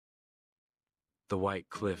The white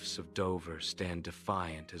cliffs of Dover stand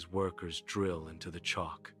defiant as workers drill into the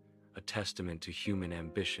chalk, a testament to human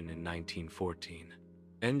ambition in 1914.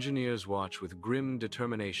 Engineers watch with grim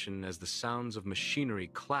determination as the sounds of machinery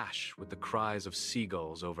clash with the cries of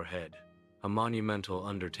seagulls overhead. A monumental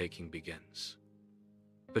undertaking begins.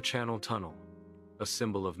 The Channel Tunnel, a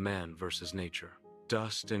symbol of man versus nature.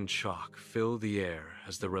 Dust and chalk fill the air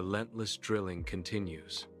as the relentless drilling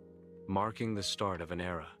continues, marking the start of an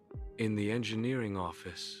era. In the engineering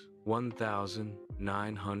office,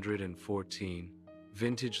 1914,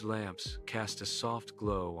 vintage lamps cast a soft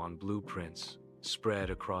glow on blueprints spread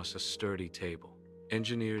across a sturdy table.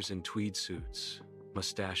 Engineers in tweed suits,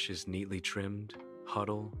 mustaches neatly trimmed,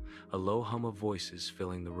 huddle, a low hum of voices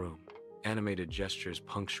filling the room. Animated gestures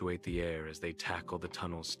punctuate the air as they tackle the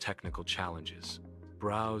tunnel's technical challenges.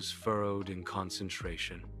 Brows furrowed in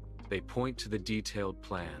concentration, they point to the detailed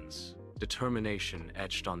plans, determination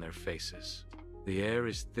etched on their faces. The air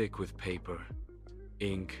is thick with paper,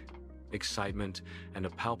 ink, excitement, and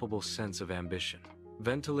a palpable sense of ambition.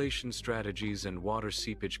 Ventilation strategies and water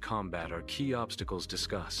seepage combat are key obstacles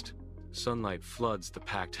discussed. Sunlight floods the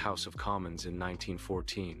packed House of Commons in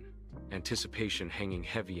 1914, anticipation hanging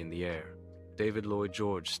heavy in the air. David Lloyd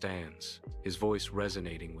George stands, his voice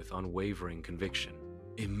resonating with unwavering conviction.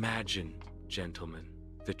 "Imagine, gentlemen,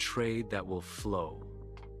 the trade that will flow,"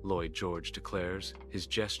 Lloyd George declares, his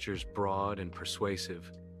gestures broad and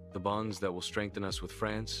persuasive. "The bonds that will strengthen us with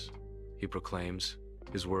France," he proclaims,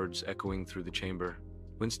 his words echoing through the chamber.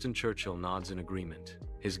 Winston Churchill nods in agreement,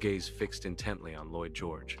 his gaze fixed intently on Lloyd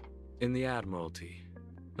George. In the Admiralty,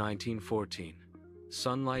 1914,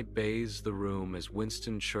 sunlight bathes the room as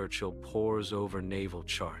Winston Churchill pores over naval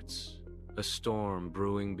charts, a storm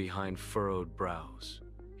brewing behind furrowed brows.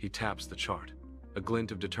 He taps the chart, a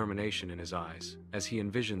glint of determination in his eyes, as he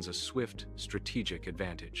envisions a swift, strategic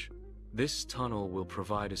advantage. "This tunnel will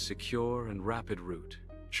provide a secure and rapid route,"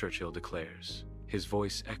 Churchill declares, his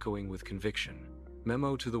voice echoing with conviction.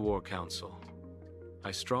 Memo to the War Council.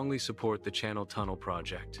 "I strongly support the Channel Tunnel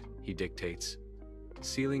project," he dictates,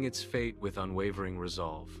 sealing its fate with unwavering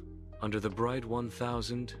resolve. Under the bright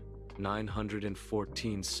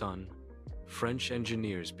 1914 sun, French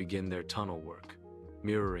engineers begin their tunnel work,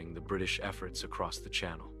 mirroring the British efforts across the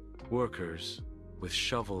channel. Workers, with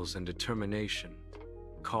shovels and determination,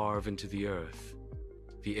 carve into the earth,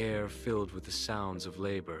 the air filled with the sounds of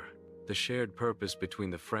labor. The shared purpose between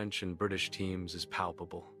the French and British teams is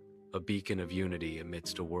palpable, a beacon of unity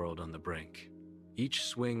amidst a world on the brink. Each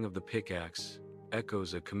swing of the pickaxe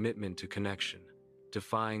echoes a commitment to connection,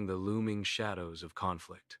 defying the looming shadows of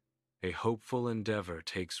conflict. A hopeful endeavor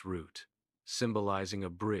takes root, symbolizing a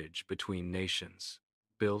bridge between nations,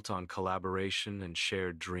 built on collaboration and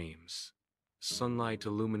shared dreams. Sunlight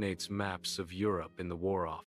illuminates maps of Europe in the War Office,